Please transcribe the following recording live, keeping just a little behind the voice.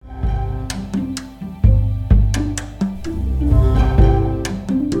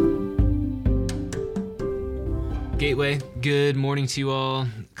Anyway, good morning to you all.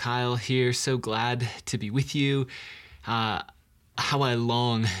 Kyle here. So glad to be with you. How I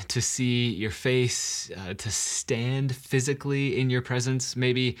long to see your face, to stand physically in your presence,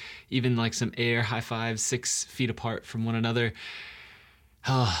 maybe even like some air high fives 6 feet apart from one another.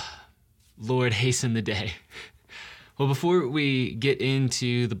 Oh, Lord, hasten the day. Well, before we get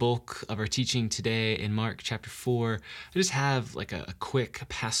into the bulk of our teaching today in Mark chapter 4, I just have like a quick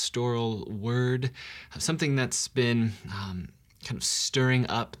pastoral word, something that's been kind of stirring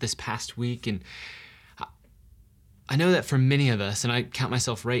up this past week. And I know that for many of us, and I count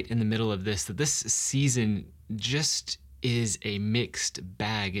myself right in the middle of this, that this season just is a mixed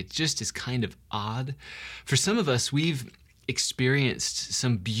bag. It just is kind of odd. For some of us, we've experienced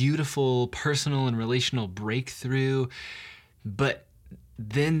some beautiful personal and relational breakthrough, but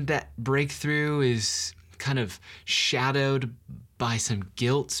then that breakthrough is kind of shadowed by some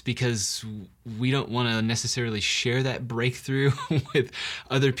guilt because we don't want to necessarily share that breakthrough with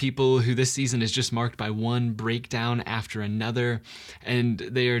other people who this season is just marked by one breakdown after another, and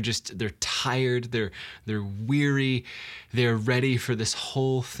they're tired, they're weary, they're ready for this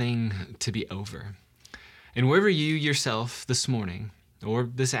whole thing to be over. And wherever you yourself this morning or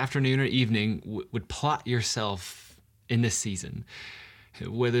this afternoon or evening would plot yourself in this season,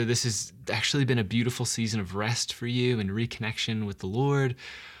 whether this has actually been a beautiful season of rest for you and reconnection with the Lord,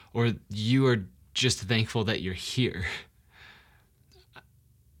 or you are just thankful that you're here,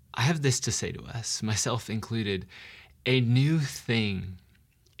 I have this to say to us, myself included: a new thing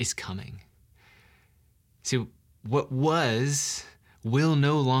is coming. See, what was will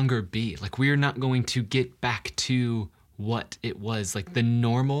no longer be. Like, we're not going to get back to what it was, like the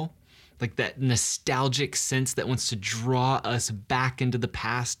normal, like that nostalgic sense that wants to draw us back into the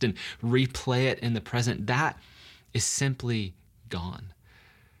past and replay it in the present. That is simply gone.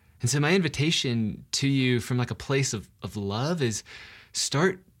 And so my invitation to you from like a place of love is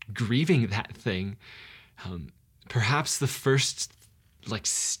start grieving that thing. Perhaps the first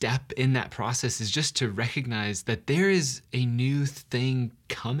step in that process is just to recognize that there is a new thing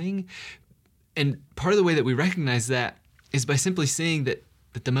coming. And part of the way that we recognize that is by simply seeing that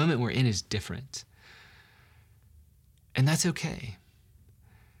the moment we're in is different. And that's okay.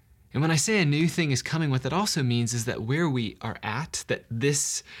 And when I say a new thing is coming, what that also means is that where we are at, that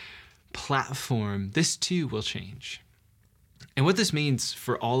this platform, this too will change. And what this means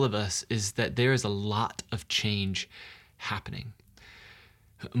for all of us is that there is a lot of change happening.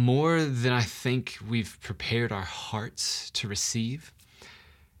 More than I think we've prepared our hearts to receive.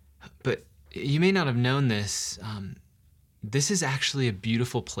 But you may not have known this. This is actually a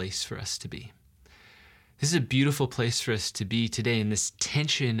beautiful place for us to be. This is a beautiful place for us to be today in this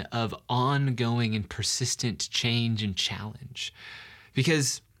tension of ongoing and persistent change and challenge.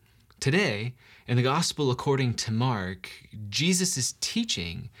 Because today, in the gospel according to Mark, Jesus is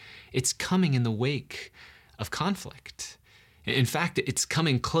teaching it's coming in the wake of conflict. In fact, it's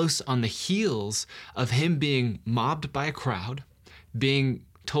coming close on the heels of him being mobbed by a crowd, being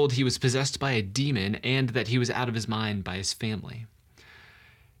told he was possessed by a demon, and that he was out of his mind by his family.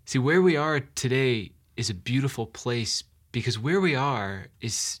 See, where we are today is a beautiful place because where we are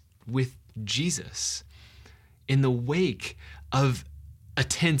is with Jesus in the wake of a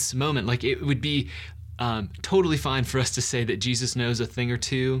tense moment. Like, it would be totally fine for us to say that Jesus knows a thing or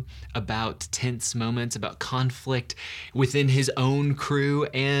two about tense moments, about conflict within his own crew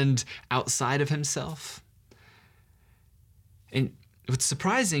and outside of himself. And what's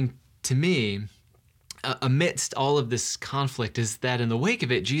surprising to me, amidst all of this conflict, is that in the wake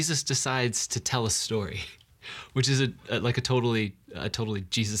of it, Jesus decides to tell a story, which is a totally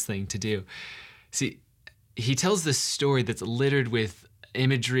Jesus thing to do. See, he tells this story that's littered with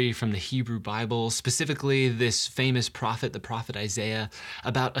imagery from the Hebrew Bible, specifically this famous prophet, the prophet Isaiah,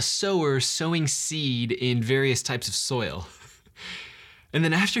 about a sower sowing seed in various types of soil. And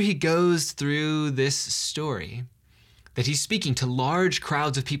then after he goes through this story, that he's speaking to large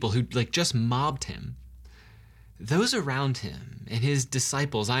crowds of people who just mobbed him, those around him and his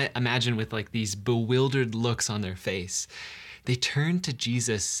disciples, I imagine with these bewildered looks on their face, they turn to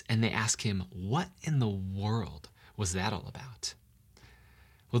Jesus and they ask him, what in the world was that all about?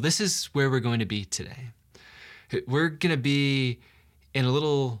 Well, this is where we're going to be today. We're going to be in a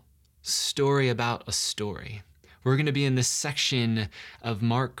little story about a story. We're going to be in this section of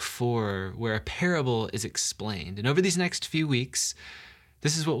Mark 4 where a parable is explained. And over these next few weeks,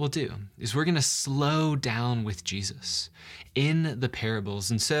 this is what we'll do, is we're going to slow down with Jesus in the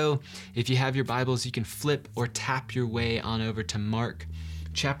parables. And so if you have your Bibles, you can flip or tap your way on over to Mark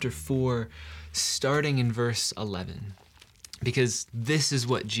chapter 4, starting in verse 11. Because this is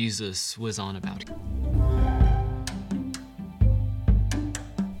what Jesus was on about.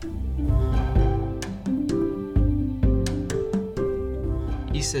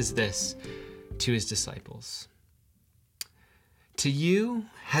 he says this to his disciples. To you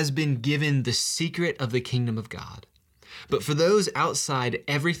has been given the secret of the kingdom of God. But for those outside,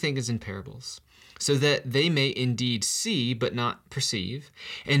 everything is in parables, so that they may indeed see but not perceive,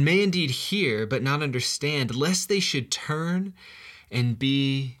 and may indeed hear but not understand, lest they should turn and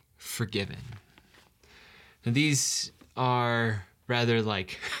be forgiven. Now, these are rather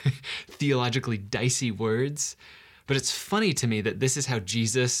like theologically dicey words, but it's funny to me that this is how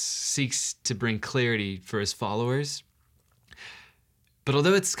Jesus seeks to bring clarity for his followers. But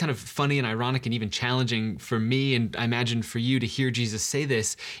although it's kind of funny and ironic and even challenging for me, and I imagine for you to hear Jesus say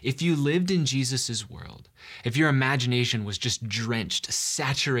this, if you lived in Jesus's world, if your imagination was just drenched,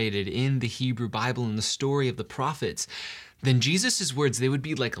 saturated in the Hebrew Bible and the story of the prophets, then Jesus's words, they would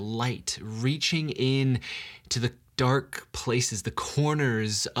be like light reaching in to the dark places, the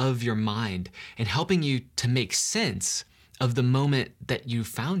corners of your mind, and helping you to make sense of the moment that you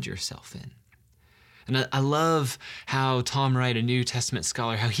found yourself in. And I love how Tom Wright, a New Testament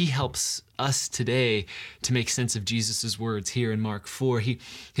scholar, how he helps us today to make sense of Jesus' words here in Mark 4. He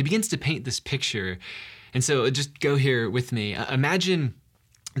begins to paint this picture. And so just go here with me. Imagine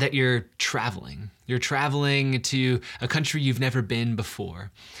that you're traveling. You're traveling to a country you've never been before.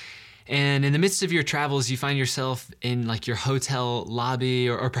 And in the midst of your travels, you find yourself in like your hotel lobby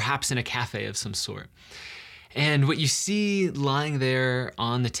or perhaps in a cafe of some sort. And what you see lying there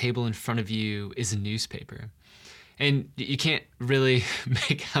on the table in front of you is a newspaper. And you can't really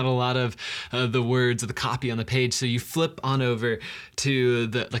make out a lot of the words of the copy on the page, so you flip on over to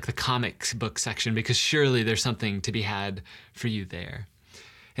the comics book section, because surely there's something to be had for you there.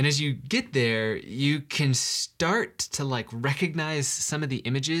 And as you get there, you can start to recognize some of the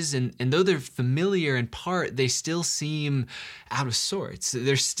images, and though they're familiar in part, they still seem out of sorts.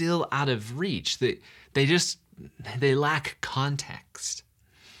 They're still out of reach. They lack context.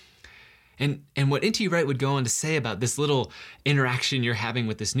 And what N.T. Wright would go on to say about this little interaction you're having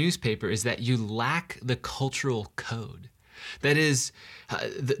with this newspaper is that you lack the cultural code. That is,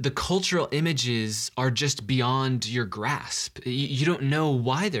 the cultural images are just beyond your grasp. You don't know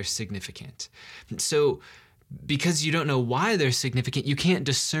why they're significant. So because you don't know why they're significant, you can't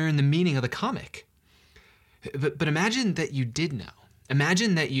discern the meaning of the comic. But imagine that you did know.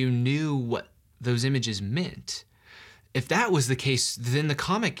 Imagine that you knew what those images meant. If that was the case, then the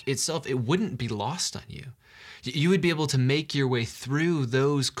comic itself, it wouldn't be lost on you. You would be able to make your way through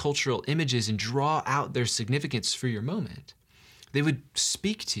those cultural images and draw out their significance for your moment. They would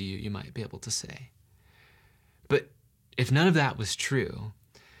speak to you, you might be able to say. But if none of that was true,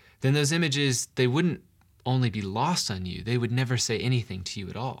 then those images, they wouldn't only be lost on you, they would never say anything to you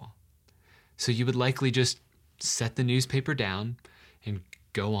at all. So you would likely just set the newspaper down and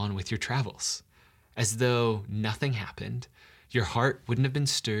go on with your travels, as though nothing happened. Your heart wouldn't have been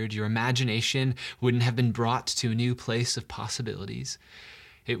stirred. Your imagination wouldn't have been brought to a new place of possibilities.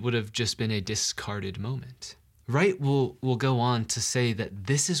 It would have just been a discarded moment. Wright will go on to say that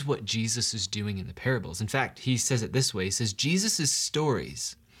this is what Jesus is doing in the parables. In fact, he says it this way. He says, Jesus'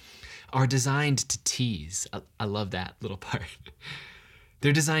 stories are designed to tease. I love that little part.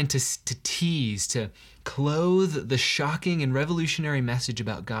 They're designed to tease, to clothe the shocking and revolutionary message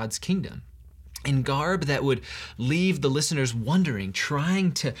about God's kingdom in garb that would leave the listeners wondering,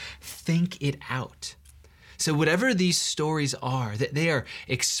 trying to think it out. So whatever these stories are, that they are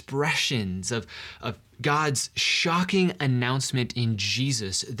expressions of God's shocking announcement in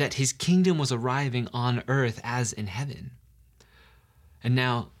Jesus that his kingdom was arriving on earth as in heaven. And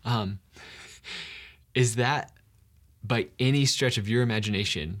now, is that by any stretch of your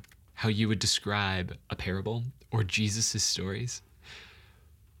imagination how you would describe a parable or Jesus' stories?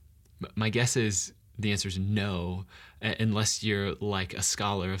 My guess is the answer is no, unless you're like a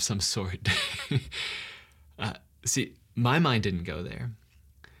scholar of some sort. See, my mind didn't go there.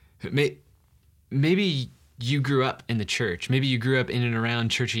 Maybe you grew up in the church. Maybe you grew up in and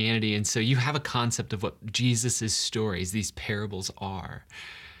around churchianity, and so you have a concept of what Jesus' stories, these parables, are.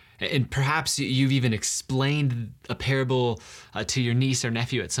 And perhaps you've even explained a parable to your niece or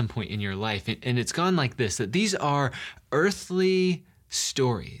nephew at some point in your life. And it's gone like this, that these are earthly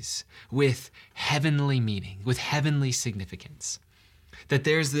stories with heavenly meaning, with heavenly significance. That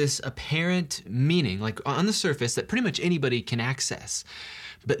there's this apparent meaning, like on the surface, that pretty much anybody can access.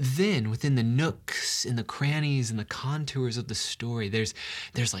 But then within the nooks and the crannies and the contours of the story, there's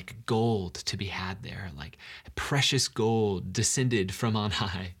like gold to be had there, like precious gold descended from on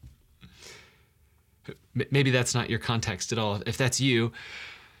high. Maybe that's not your context at all. If that's you,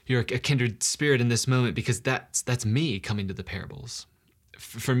 you're a kindred spirit in this moment, because that's me coming to the parables.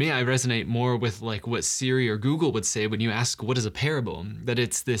 For me, I resonate more with like what Siri or Google would say when you ask, what is a parable? That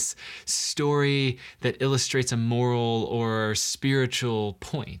it's this story that illustrates a moral or spiritual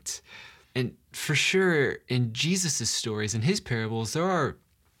point. And for sure, in Jesus' stories and his parables, there are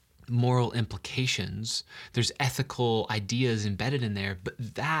moral implications. There's ethical ideas embedded in there, but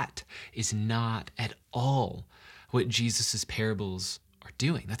that is not at all what Jesus' parables are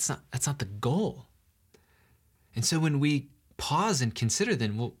doing. That's not the goal. And so when we pause and consider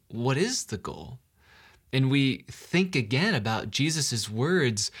then, well, what is the goal? And we think again about Jesus'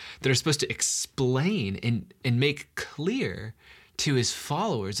 words that are supposed to explain and make clear to his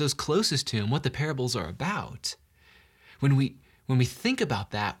followers, those closest to him, what the parables are about. When we think about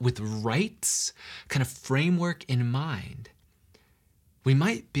that with Wright's kind of framework in mind, we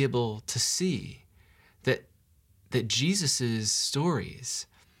might be able to see that Jesus' stories,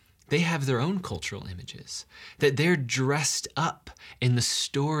 they have their own cultural images, that they're dressed up in the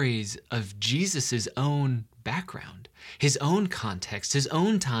stories of Jesus' own background, his own context, his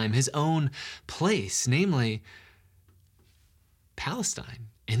own time, his own place, namely Palestine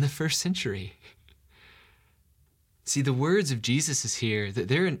in the first century. See, the words of Jesus is here, that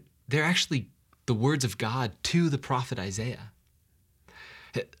they're actually the words of God to the prophet Isaiah.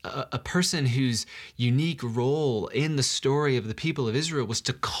 A person whose unique role in the story of the people of Israel was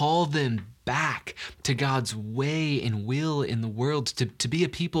to call them back to God's way and will in the world, to be a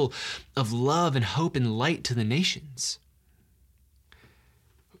people of love and hope and light to the nations.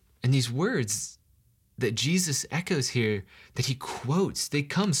 And these words that Jesus echoes here, that he quotes, they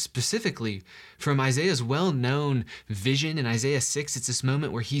come specifically from Isaiah's well-known vision in Isaiah 6. It's this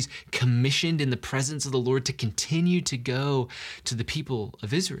moment where he's commissioned in the presence of the Lord to continue to go to the people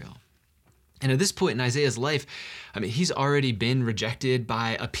of Israel. And at this point in Isaiah's life, he's already been rejected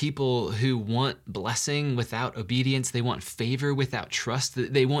by a people who want blessing without obedience. They want favor without trust.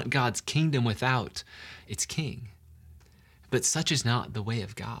 They want God's kingdom without its king. But such is not the way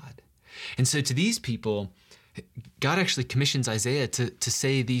of God. And so to these people, God actually commissions Isaiah to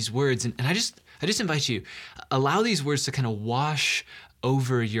say these words. And I just invite you, allow these words to kind of wash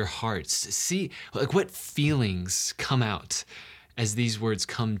over your hearts. See like what feelings come out as these words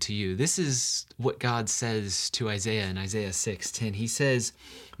come to you. This is what God says to Isaiah in Isaiah 6:10. He says,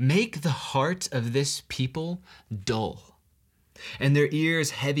 "Make the heart of this people dull, and their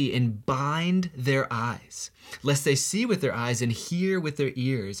ears heavy, and bind their eyes, lest they see with their eyes and hear with their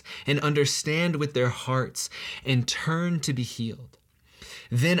ears and understand with their hearts and turn to be healed.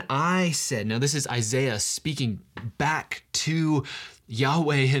 Then I said," now this is Isaiah speaking back to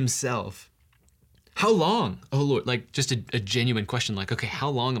Yahweh himself, "How long, O Lord?" Like just a genuine question, like, okay, how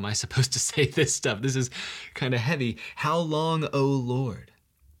long am I supposed to say this stuff? This is kind of heavy. "How long, O Lord?"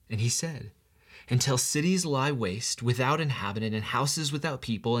 And he said, "Until cities lie waste without inhabitant and houses without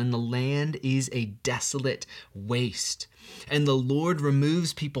people, and the land is a desolate waste. And the Lord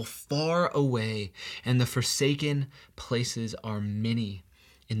removes people far away, and the forsaken places are many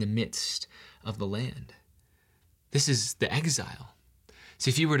in the midst of the land." This is the exile. So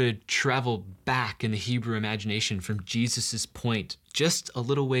if you were to travel back in the Hebrew imagination from Jesus's point just a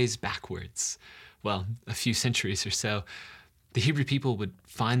little ways backwards, well, a few centuries or so, the Hebrew people would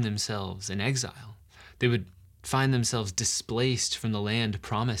find themselves in exile. They would find themselves displaced from the land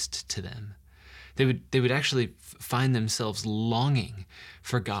promised to them. They would actually find themselves longing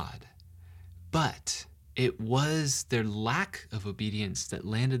for God. But it was their lack of obedience that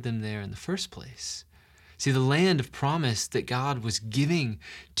landed them there in the first place. See, the land of promise that God was giving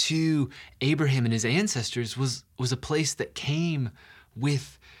to Abraham and his ancestors was a place that came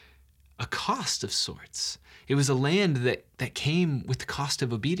with a cost of sorts. It was a land that came with the cost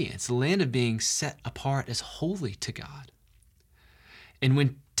of obedience, the land of being set apart as holy to God. And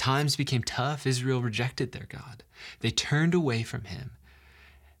when times became tough, Israel rejected their God. They turned away from him.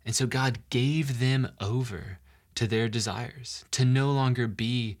 And so God gave them over to their desires, to no longer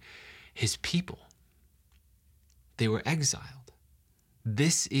be his people. They were exiled.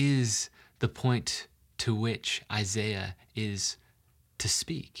 This is the point to which Isaiah is to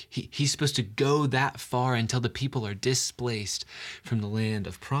speak. He's supposed to go that far until the people are displaced from the land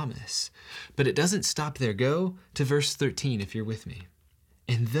of promise. But it doesn't stop there. Go to verse 13 if you're with me.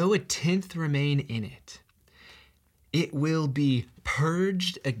 "And though a tenth remain in it, it will be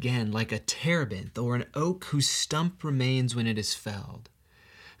purged again like a terebinth or an oak whose stump remains when it is felled.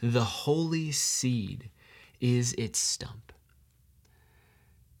 The holy seed is its stump."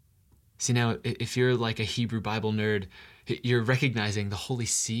 See, now, if you're like a Hebrew Bible nerd, you're recognizing the holy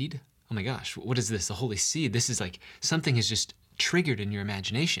seed. Oh my gosh, what is this? The holy seed. This is like something has just triggered in your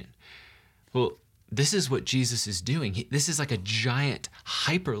imagination. Well, this is what Jesus is doing. This is like a giant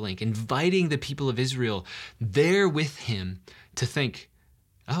hyperlink, inviting the people of Israel there with him to think,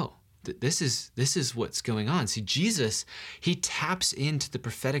 oh, this is what's going on. See, Jesus, he taps into the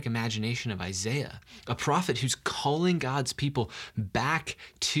prophetic imagination of Isaiah, a prophet who's calling God's people back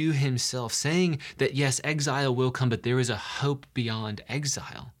to himself, saying that yes, exile will come, but there is a hope beyond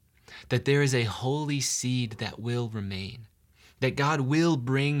exile, that there is a holy seed that will remain, that God will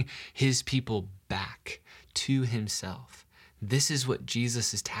bring his people back to himself. This is what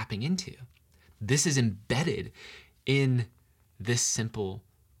Jesus is tapping into. This is embedded in this simple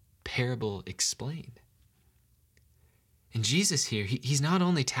parable explained. And Jesus here, he's not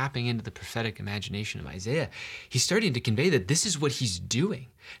only tapping into the prophetic imagination of Isaiah, he's starting to convey that this is what he's doing.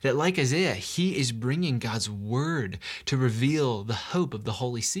 That like Isaiah, he is bringing God's word to reveal the hope of the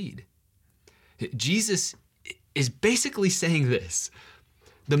holy seed. Jesus is basically saying this: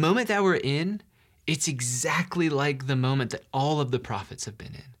 the moment that we're in, it's exactly like the moment that all of the prophets have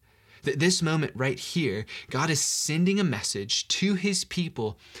been in. This moment right here, God is sending a message to his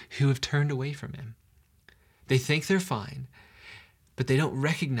people who have turned away from him. They think they're fine, but they don't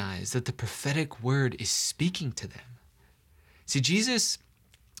recognize that the prophetic word is speaking to them. See, Jesus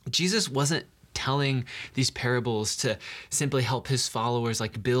wasn't telling these parables to simply help his followers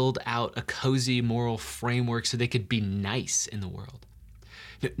like build out a cozy moral framework so they could be nice in the world.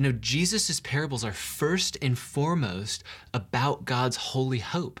 No, Jesus' parables are first and foremost about God's holy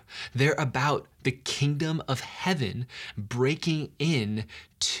hope. They're about the kingdom of heaven breaking in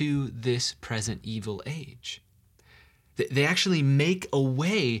to this present evil age. They actually make a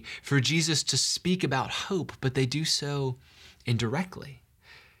way for Jesus to speak about hope, but they do so indirectly.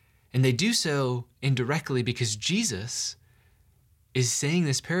 And they do so indirectly because Jesus is saying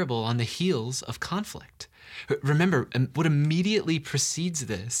this parable on the heels of conflict. Remember, what immediately precedes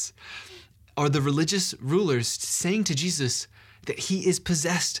this are the religious rulers saying to Jesus that he is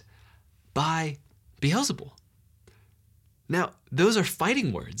possessed by Beelzebul. Now, those are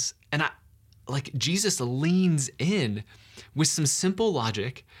fighting words, and Jesus leans in with some simple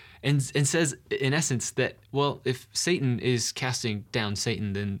logic and says, in essence, that, well, if Satan is casting down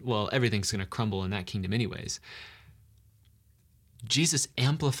Satan, then, well, everything's going to crumble in that kingdom anyways. Jesus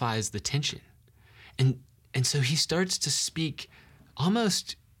amplifies the tension. And so he starts to speak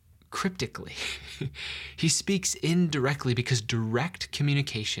almost cryptically. He speaks indirectly because direct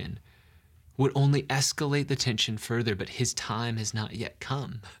communication would only escalate the tension further, but his time has not yet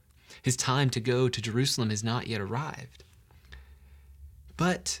come. His time to go to Jerusalem has not yet arrived.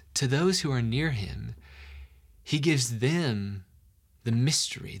 But to those who are near him, he gives them the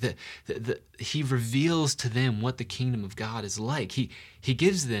mystery. He reveals to them what the kingdom of God is like. He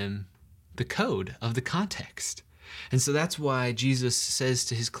gives them the code of the context. And so that's why Jesus says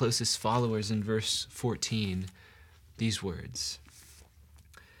to his closest followers in verse 14 these words.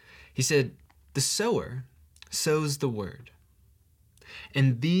 He said, "The sower sows the word,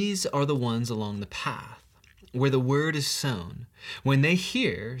 and these are the ones along the path where the word is sown. When they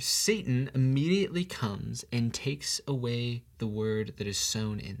hear, Satan immediately comes and takes away the word that is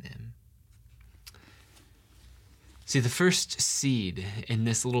sown in them." See, the first seed in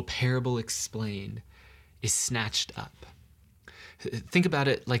this little parable explained is snatched up. Think about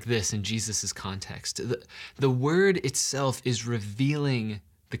it like this in Jesus' context. The word itself is revealing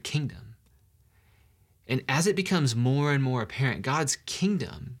the kingdom. And as it becomes more and more apparent, God's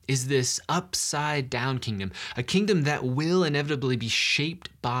kingdom is this upside down kingdom, a kingdom that will inevitably be shaped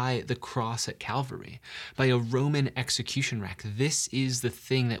by the cross at Calvary, by a Roman execution rack. This is the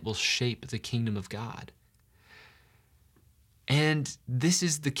thing that will shape the kingdom of God. And this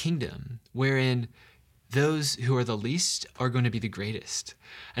is the kingdom wherein those who are the least are going to be the greatest.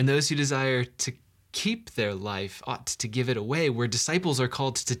 And those who desire to keep their life ought to give it away, where disciples are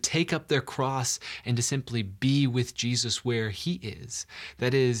called to take up their cross and to simply be with Jesus where he is.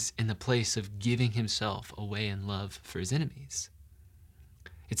 That is, in the place of giving himself away in love for his enemies.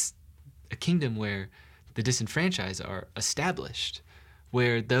 It's a kingdom where the disenfranchised are established,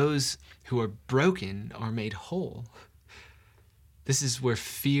 where those who are broken are made whole. This is where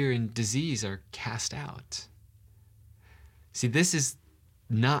fear and disease are cast out. See, this is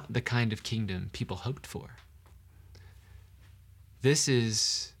not the kind of kingdom people hoped for. This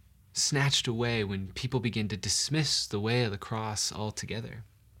is snatched away when people begin to dismiss the way of the cross altogether.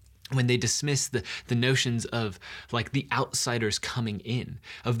 When they dismiss the notions of like the outsiders coming in,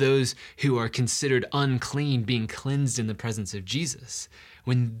 of those who are considered unclean being cleansed in the presence of Jesus.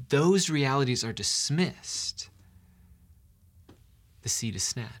 When those realities are dismissed, the seed is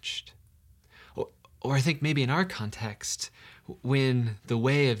snatched. Or I think maybe in our context, when the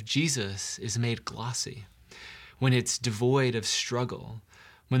way of Jesus is made glossy, when it's devoid of struggle,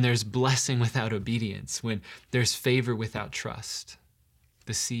 when there's blessing without obedience, when there's favor without trust,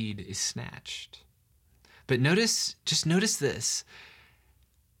 the seed is snatched. But just notice this.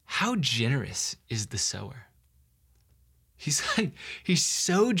 How generous is the sower? He's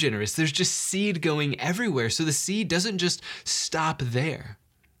so generous. There's just seed going everywhere. So the seed doesn't just stop there.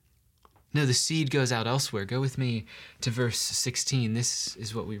 No, the seed goes out elsewhere. Go with me to verse 16. This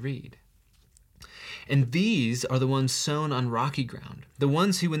is what we read. And these are the ones sown on rocky ground, the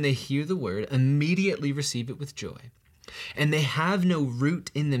ones who, when they hear the word, immediately receive it with joy. And they have no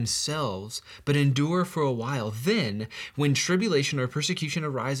root in themselves, but endure for a while. Then, when tribulation or persecution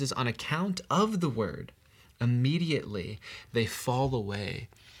arises on account of the word, immediately they fall away.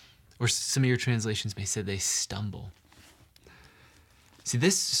 Or some of your translations may say they stumble. See,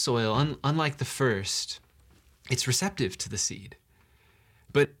 this soil, unlike the first, it's receptive to the seed.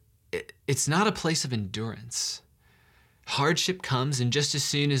 But it's not a place of endurance. Hardship comes, and just as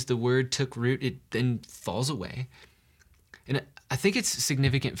soon as the word took root, it then falls away. And I think it's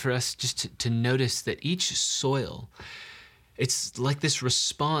significant for us just to notice that each soil, it's like this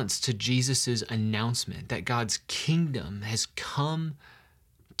response to Jesus's announcement that God's kingdom has come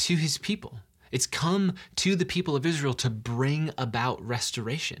to his people. It's come to the people of Israel to bring about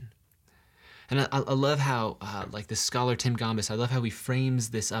restoration. And I love how, like the scholar Tim Gombis, I love how he frames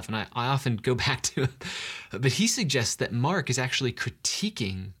this up, and I often go back to it. But he suggests that Mark is actually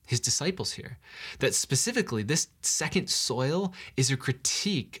critiquing his disciples here. That specifically, this second soil is a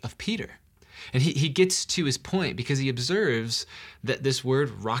critique of Peter. And he gets to his point because he observes that this word,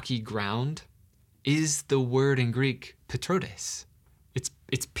 rocky ground, is the word in Greek, petrodes.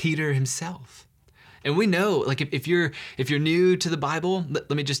 It's Peter himself. And we know, like if you're new to the Bible, let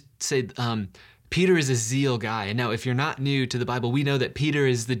me just say, Peter is a zeal guy. And now if you're not new to the Bible, we know that Peter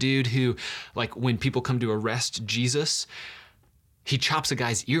is the dude who, like when people come to arrest Jesus, he chops a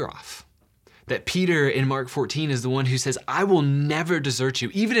guy's ear off. That Peter in Mark 14 is the one who says, I will never desert you.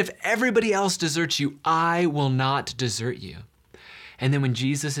 Even if everybody else deserts you, I will not desert you. And then when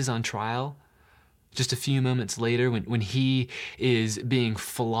Jesus is on trial, just a few moments later, when he is being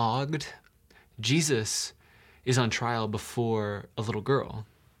flogged, Jesus is on trial before a little girl,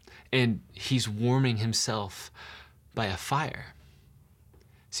 and he's warming himself by a fire.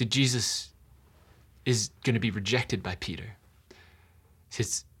 See, Jesus is going to be rejected by Peter.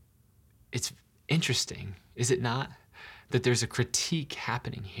 It's interesting, is it not, that there's a critique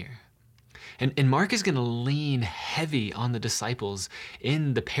happening here. And Mark is going to lean heavy on the disciples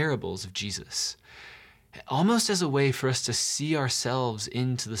in the parables of Jesus, almost as a way for us to see ourselves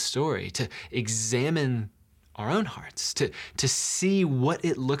into the story, to examine our own hearts, to see what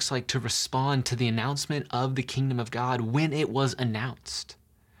it looks like to respond to the announcement of the kingdom of God when it was announced.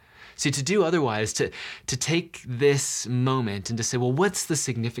 See, to do otherwise, to take this moment and to say, well, what's the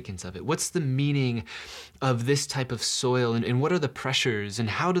significance of it? What's the meaning of this type of soil? And what are the pressures? And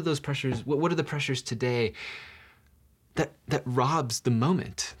how do those pressures, what are the pressures today? That robs the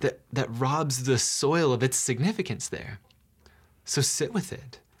moment, that robs the soil of its significance there. So sit with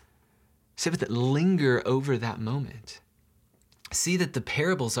it. Sit with it, linger over that moment. See that the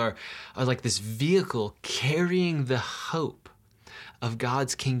parables are like this vehicle carrying the hope of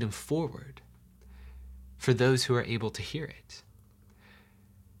God's kingdom forward for those who are able to hear it.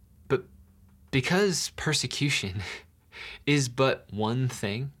 But because persecution is but one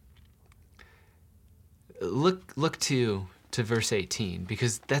thing, look to verse 18,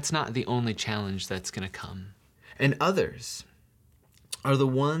 because that's not the only challenge that's going to come. And others are the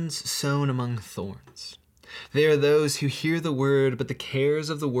ones sown among thorns. They are those who hear the word, but the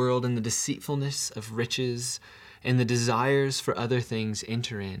cares of the world and the deceitfulness of riches and the desires for other things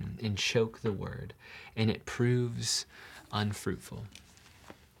enter in and choke the word, and it proves unfruitful.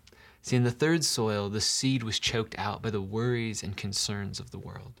 See, in the third soil, the seed was choked out by the worries and concerns of the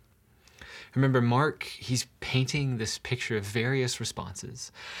world. Remember, Mark, he's painting this picture of various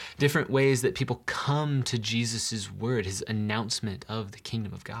responses, different ways that people come to Jesus' word, his announcement of the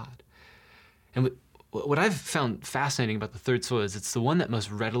kingdom of God. And what I've found fascinating about the third soil is it's the one that most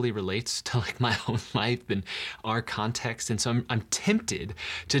readily relates to like my own life and our context. And so I'm tempted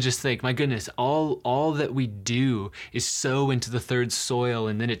to just think, my goodness, all that we do is sow into the third soil,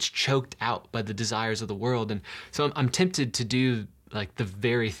 and then it's choked out by the desires of the world. And so I'm tempted to do like the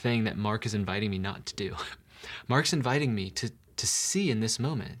very thing that Mark is inviting me not to do. Mark's inviting me to see in this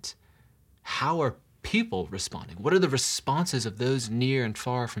moment, how are people responding? What are the responses of those near and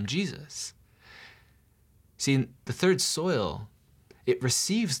far from Jesus? See, the third soil, it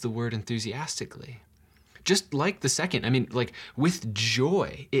receives the word enthusiastically. Just like the second, like with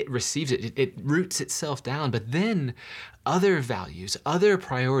joy, it receives it. It roots itself down. But then other values, other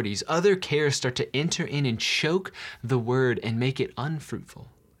priorities, other cares start to enter in and choke the word and make it unfruitful.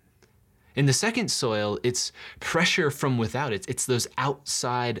 In the second soil, it's pressure from without. It's those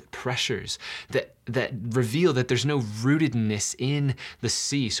outside pressures that reveal that there's no rootedness in the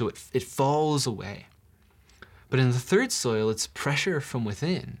seed, so it falls away. But in the third soil, it's pressure from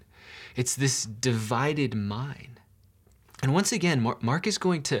within. It's this divided mind. And once again, Mark is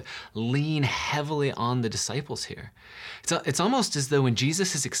going to lean heavily on the disciples here. It's almost as though when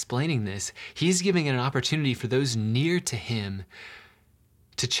Jesus is explaining this, he's giving an opportunity for those near to him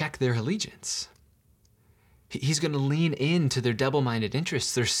to check their allegiance. He's going to lean into their double-minded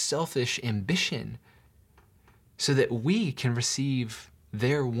interests, their selfish ambition, so that we can receive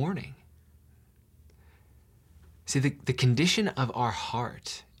their warning. See, the condition of our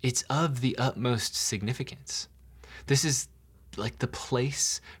heart, it's of the utmost significance. This is like the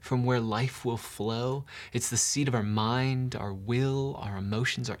place from where life will flow. It's the seat of our mind, our will, our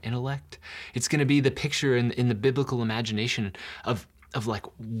emotions, our intellect. It's going to be the picture in the biblical imagination of like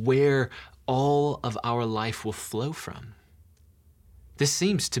where all of our life will flow from. This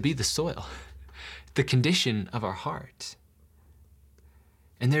seems to be the soil, the condition of our heart.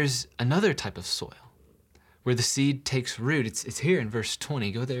 And there's another type of soil where the seed takes root. It's here in verse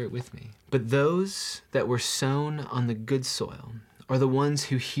 20. Go there with me. But those that were sown on the good soil are the ones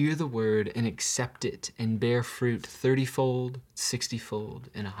who hear the word and accept it and bear fruit 30-fold, 60-fold,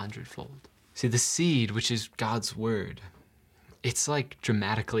 and 100-fold. See, the seed, which is God's word, it's like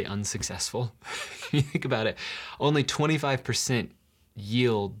dramatically unsuccessful. You think about it, only 25%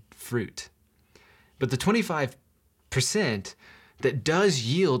 yield fruit. But the 25% that does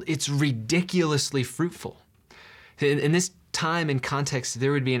yield, it's ridiculously fruitful. In this time and context,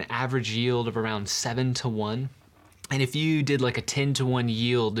 there would be an average yield of around 7-1. And if you did like a 10-1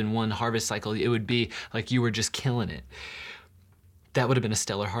 yield in one harvest cycle, it would be like you were just killing it. That would have been a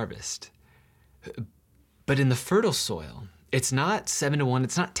stellar harvest. But in the fertile soil, it's not 7-1,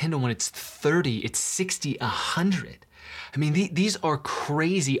 it's not 10-1, it's 30, it's 60, 100. I mean, these are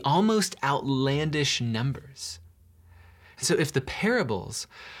crazy, almost outlandish numbers. So if the parables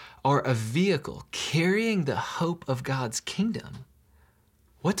are a vehicle carrying the hope of God's kingdom,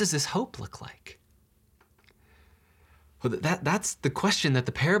 what does this hope look like? Well, that's the question that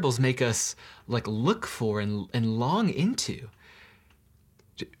the parables make us like look for and long into.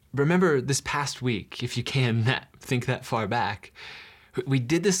 Remember this past week, if you can think that far back, we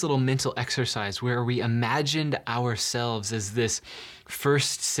did this little mental exercise where we imagined ourselves as this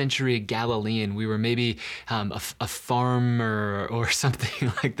first century Galilean. We were maybe a farmer or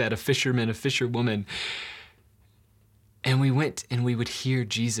something like that, a fisherman, a fisherwoman. And we went and we would hear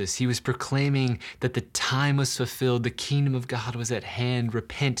Jesus. He was proclaiming that the time was fulfilled. The kingdom of God was at hand.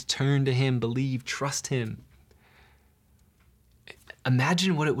 Repent, turn to him, believe, trust him.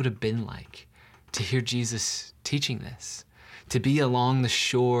 Imagine what it would have been like to hear Jesus teaching this, to be along the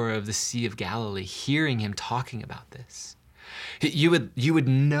shore of the Sea of Galilee, hearing him talking about this. You would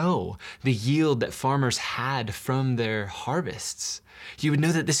know the yield that farmers had from their harvests. You would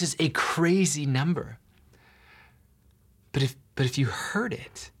know that this is a crazy number. But if you heard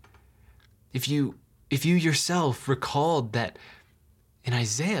it, if you yourself recalled that in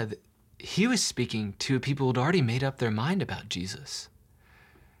Isaiah, he was speaking to people who had already made up their mind about Jesus.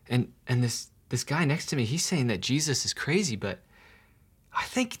 And this guy next to me, he's saying that Jesus is crazy, but I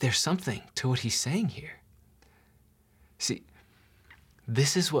think there's something to what he's saying here. See,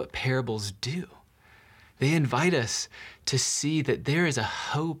 this is what parables do. They invite us to see that there is a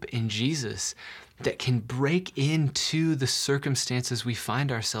hope in Jesus that can break into the circumstances we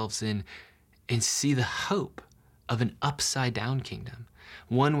find ourselves in and see the hope of an upside-down kingdom,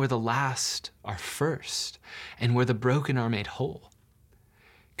 one where the last are first and where the broken are made whole.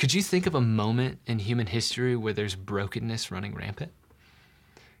 Could you think of a moment in human history where there's brokenness running rampant?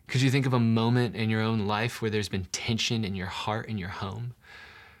 Could you think of a moment in your own life where there's been tension in your heart, in your home?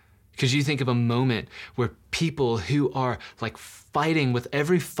 Could you think of a moment where people who are like fighting with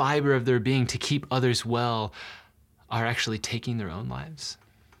every fiber of their being to keep others well are actually taking their own lives?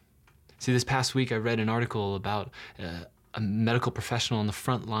 See, this past week I read an article about a medical professional on the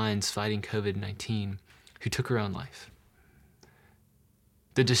front lines fighting COVID-19 who took her own life.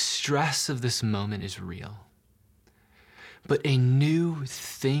 The distress of this moment is real. But a new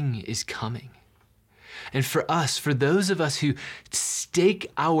thing is coming. And for us, for those of us who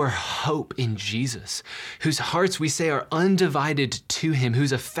stake our hope in Jesus, whose hearts we say are undivided to him,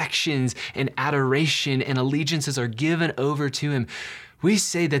 whose affections and adoration and allegiances are given over to him, we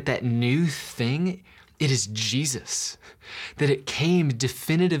say that new thing, it is Jesus, that it came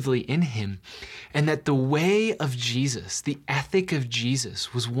definitively in him, and that the way of Jesus, the ethic of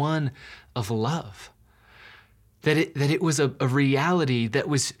Jesus, was one of love. That it was a reality that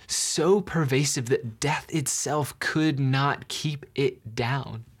was so pervasive that death itself could not keep it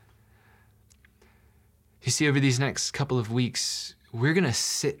down. You see, over these next couple of weeks, we're going to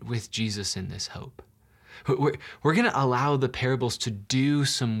sit with Jesus in this hope. We're going to allow the parables to do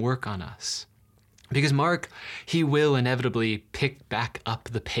some work on us. Because Mark, he will inevitably pick back up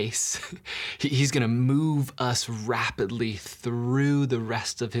the pace. He's going to move us rapidly through the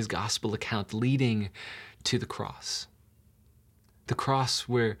rest of his gospel account, leading to the cross. The cross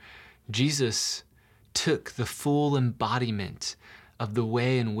where Jesus took the full embodiment of the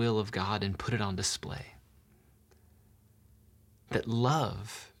way and will of God and put it on display. That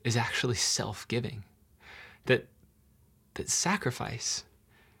love is actually self-giving. That sacrifice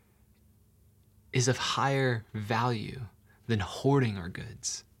is of higher value than hoarding our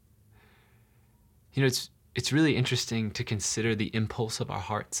goods. You know, it's really interesting to consider the impulse of our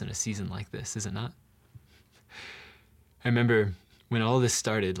hearts in a season like this, is it not? I remember when all this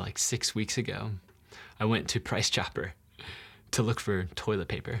started like 6 weeks ago, I went to Price Chopper to look for toilet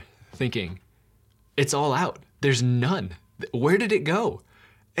paper, thinking, it's all out. There's none. Where did it go?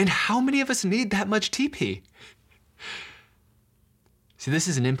 And how many of us need that much TP? See, this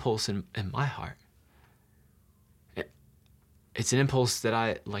is an impulse in my heart. It's an impulse that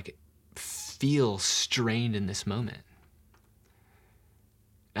I feel strained in this moment.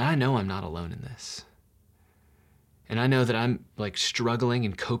 And I know I'm not alone in this. And I know that I'm struggling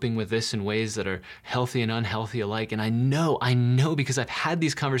and coping with this in ways that are healthy and unhealthy alike. And I know because I've had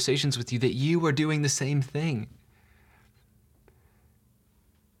these conversations with you that you are doing the same thing.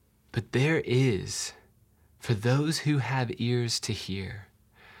 But there is, for those who have ears to hear,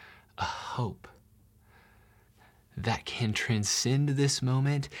 a hope that can transcend this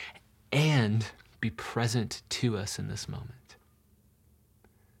moment and be present to us in this moment.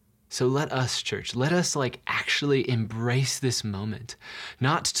 So let us, church, let us actually embrace this moment,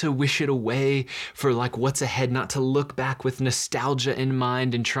 not to wish it away for what's ahead, not to look back with nostalgia in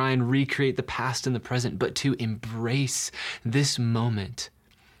mind and try and recreate the past and the present, but to embrace this moment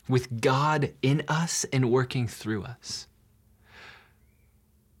with God in us and working through us.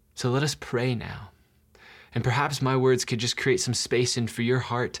 So let us pray now. And perhaps my words could just create some space in for your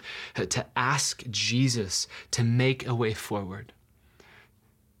heart to ask Jesus to make a way forward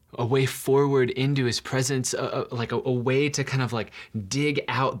into his presence, a way to kind of dig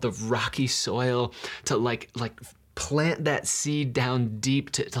out the rocky soil, to plant that seed down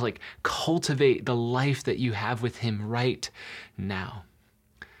deep, to cultivate the life that you have with him right now.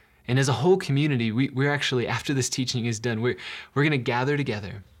 And as a whole community, we're actually, after this teaching is done, we're going to gather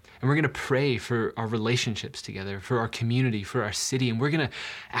together. And we're going to pray for our relationships together, for our community, for our city. And we're going to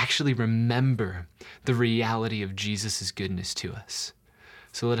actually remember the reality of Jesus' goodness to us.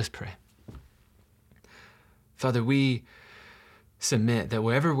 So let us pray. Father, we submit that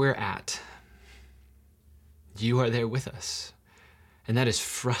wherever we're at, you are there with us. And that is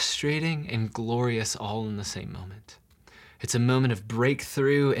frustrating and glorious all in the same moment. It's a moment of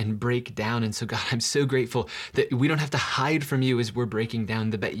breakthrough and breakdown. And so, God, I'm so grateful that we don't have to hide from you as we're breaking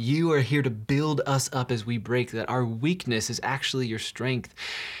down, that you are here to build us up as we break, that our weakness is actually your strength,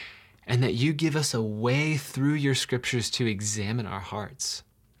 and that you give us a way through your scriptures to examine our hearts.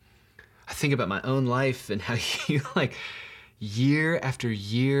 I think about my own life and how you, year after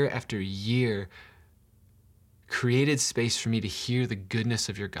year after year, created space for me to hear the goodness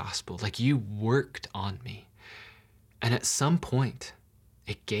of your gospel. You worked on me. And at some point,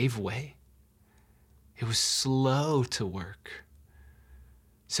 it gave way. It was slow to work.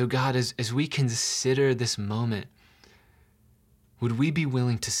 So God, as we consider this moment, would we be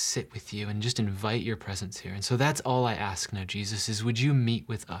willing to sit with you and just invite your presence here? And so that's all I ask now, Jesus, is would you meet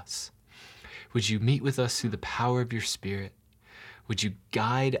with us? Would you meet with us through the power of your Spirit? Would you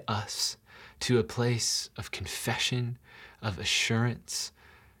guide us to a place of confession, of assurance?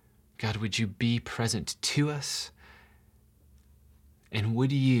 God, would you be present to us? And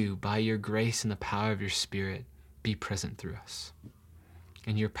would you, by your grace and the power of your Spirit, be present through us?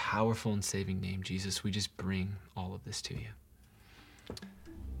 In your powerful and saving name, Jesus, we just bring all of this to you.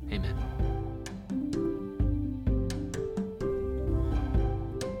 Amen.